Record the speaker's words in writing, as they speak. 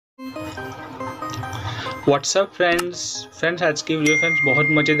WhatsApp friends आज की video friends बहुत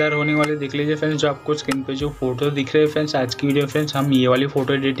मज़ेदार होने वाली। देख लीजिए फ्रेंड्स, जो आपको स्क्रीन पे जो फोटो दिख रहे हैं फ्रेंड्स, आज की वीडियो फ्रेंड्स हम ये वाली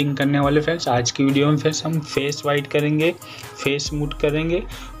फ़ोटो एडिटिंग करने वाले फ्रेंड्स। आज की वीडियो में फ्रेंड्स हम फेस वाइट करेंगे, फेस स्मूथ करेंगे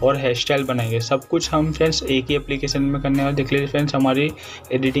और हेयर स्टाइल बनाएंगे। सब कुछ हम फ्रेंड्स एक ही एप्लीकेशन में करने वाले। देख लीजिए फ्रेंड्स हमारी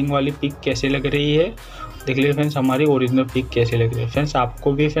एडिटिंग वाली पिक कैसे लग रही है। देख लीजिए फ्रेंड्स हमारी ओरिजिनल पिक कैसे लग रही है। फ्रेंड्स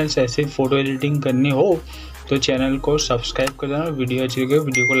आपको भी फ्रेंड्स ऐसे फ़ोटो एडिटिंग करनी हो तो चैनल को सब्सक्राइब कर देना, वीडियो अच्छी लगे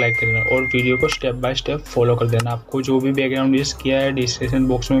वीडियो को लाइक कर देना और वीडियो को स्टेप बाय स्टेप फॉलो कर देना। आपको जो भी बैकग्राउंड यूज़ किया है डिस्क्रिप्शन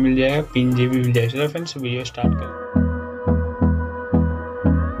बॉक्स में मिल जाएगा, पिन भी मिल जाएगा। चलो फ्रेंड्स वीडियो स्टार्ट करें।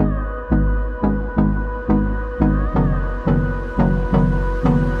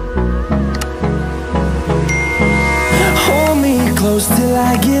 Close till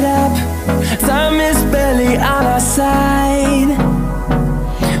I get up. Time is barely on our side.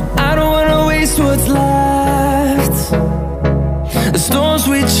 I don't wanna waste what's left. The storms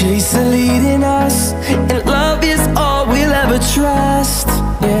we chase are leading us, and love is all we'll ever trust.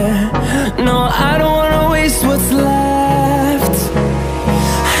 Yeah, no, I don't wanna waste what's left.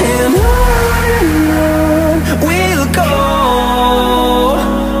 And on we'll go,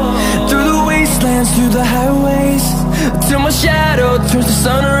 through the wastelands, through the highways, till my shadow turns to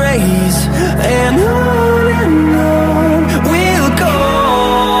sun rays. And on we'll go,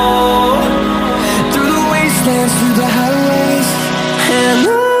 through the wastelands, through the highways, and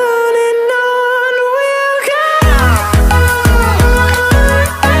on we'll go.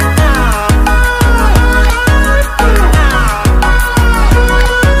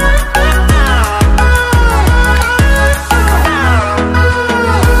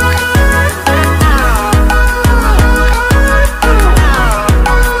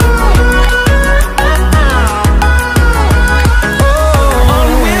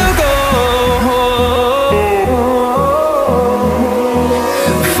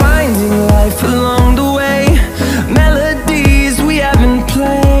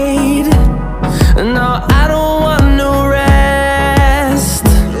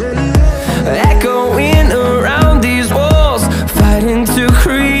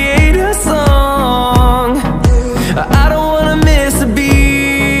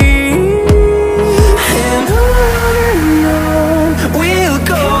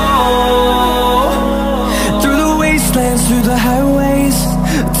 Through the highways,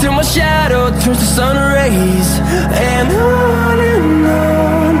 till my shadow turns to sun rays. And on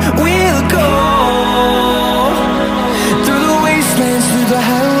we'll go, through the wastelands, through the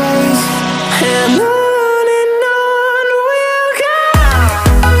highways, and on we'll go.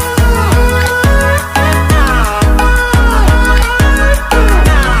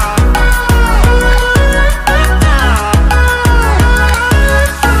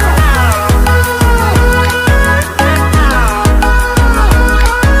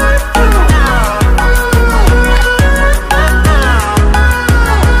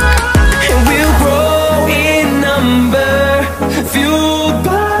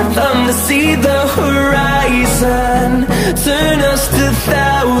 See the horizon, turn us to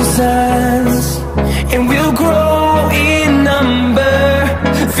thousands, and we'll grow in number,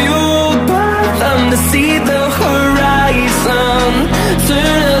 fueled by them to see the horizon,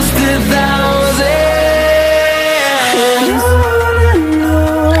 turn us to thousands, and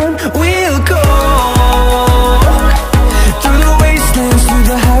on we'll go, through the wastelands, through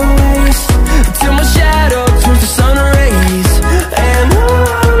the highways, till my shadow turns to sun rays. And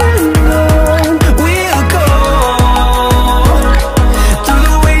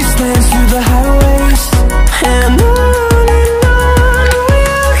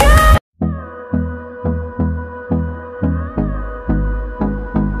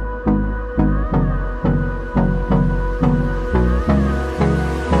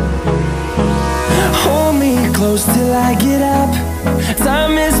close till I get up.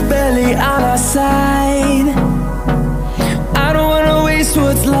 Time is barely on our side. I don't wanna waste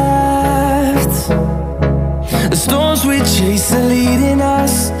what's left. The storms we chase are leading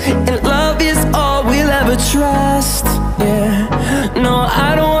us, and love is all we'll ever trust. Yeah, no, I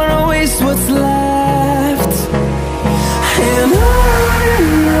don't wanna waste what's left. And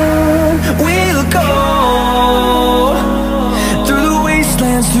on we'll go, through the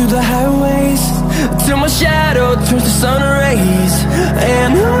wastelands, through the highways, till my shadow turns to sun rays.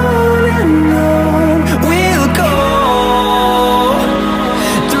 And on we'll go,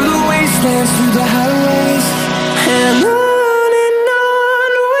 through the wastelands, through the highways, and on.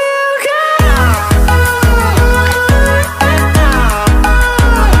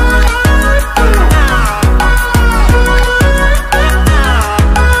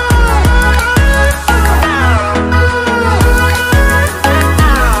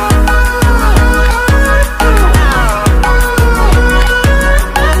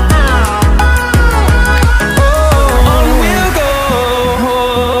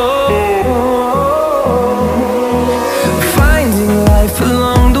 life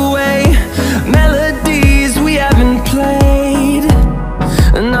along the way, melodies we haven't played.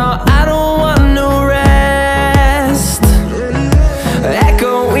 No, I don't want no rest,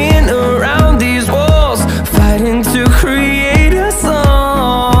 echoing around these walls, fighting to create a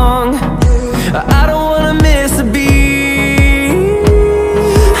song. I don't wanna miss a beat,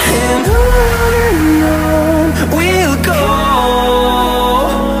 and on we'll go,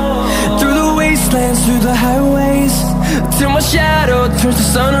 through the wastelands, through the highways, till my shadow turns to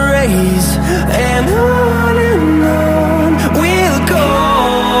sun rays. And on we'll go,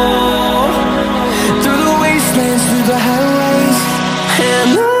 through the wastelands, through the highways,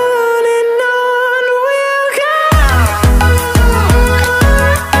 and on we'll go.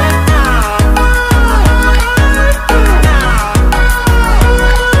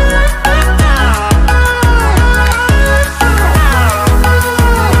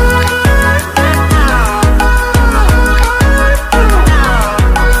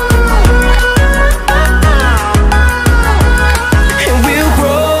 And we'll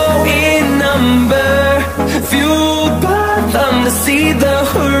grow in number, fueled by them to see the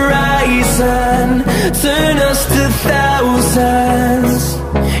horizon, turn us to thousands.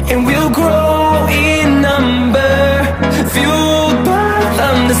 And we'll grow in number, fueled by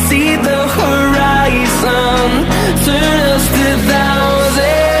them to see the horizon, turn us to thousands.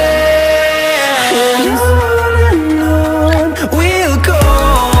 And on we'll go,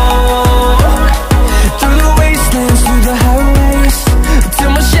 through the wastelands, through the highways,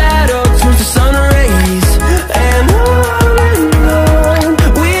 till my shadow turns to sun rays. And on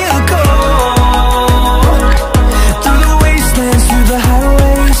we'll go, through the wastelands, through the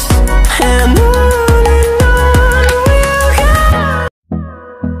highways, and on we'll go.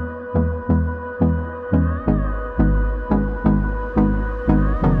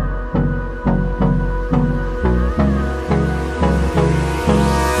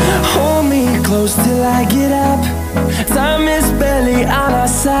 Hold me close till I get up, time is barely on our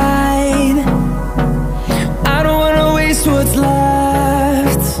side. I don't wanna waste what's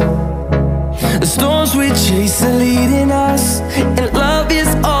left. The storms we chase are leading us, and love is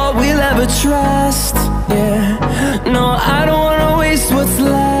all we'll ever trust. Yeah, no, I don't wanna waste what's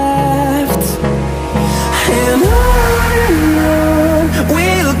left. And on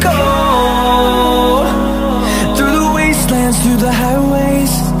we'll go, through the wastelands, through the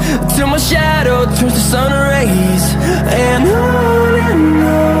highways, till my shadow turns to sun rays. And on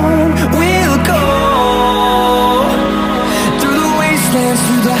we'll go, through the wastelands,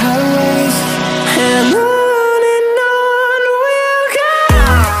 through the highways, and on we'll go.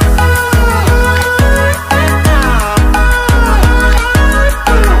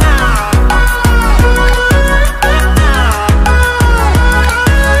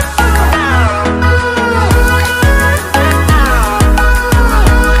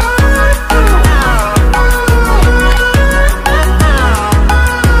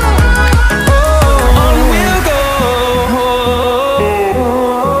 On we'll go,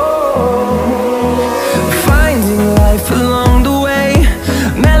 finding life along the way,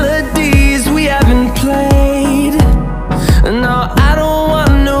 melodies we haven't played. No, I don't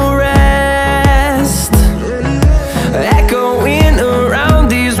want no rest, echoing around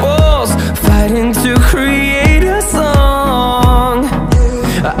these walls, fighting to create a song.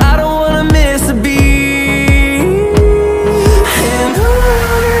 I don't wanna miss a beat, and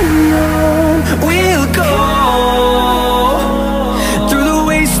on we'll go, through the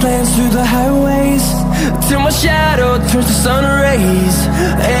wastelands, through the highways, till my shadow turns to sun rays.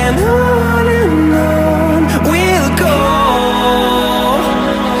 And on we'll go,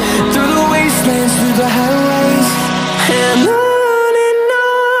 through the wastelands, through the highways, and on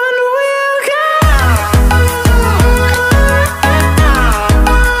we'll go.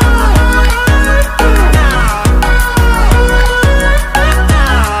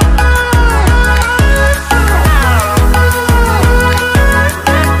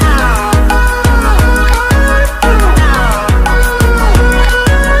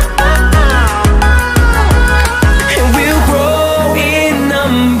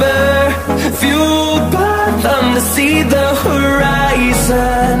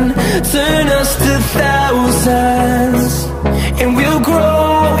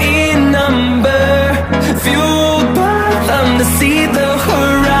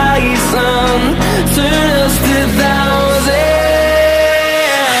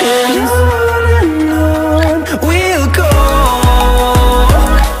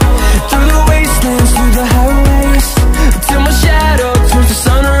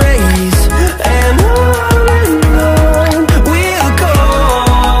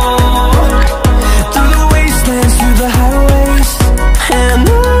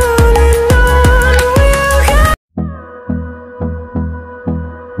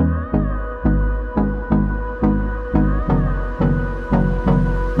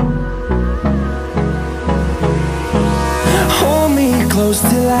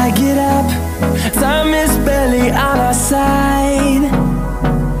 close till I get up. Time is barely on our side.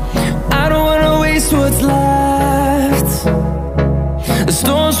 I don't wanna waste what's left. The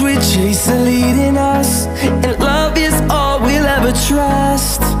storms we chase are leading us, and love is all we'll ever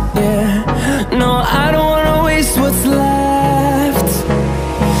trust. Yeah, no, I don't wanna waste what's left.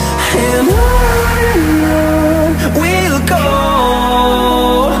 And on we'll go,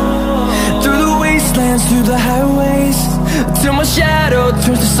 through the wastelands, through the highways, till my shadow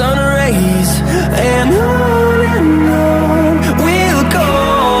turns to sun rays. And on we'll go,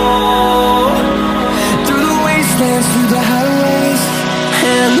 through the wastelands, through the highways,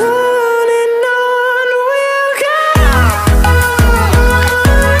 and on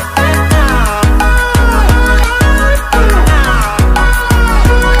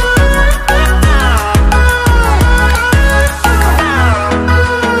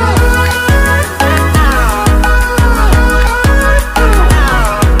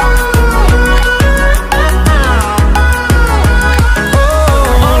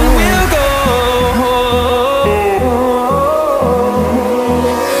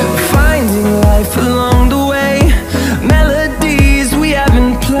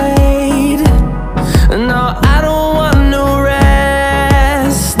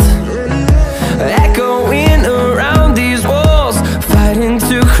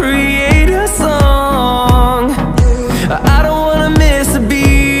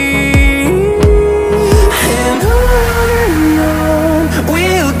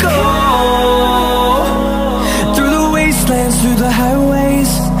we'll go. Through the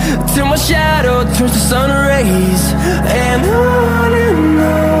highways, till my shadow turns to sun rays. And on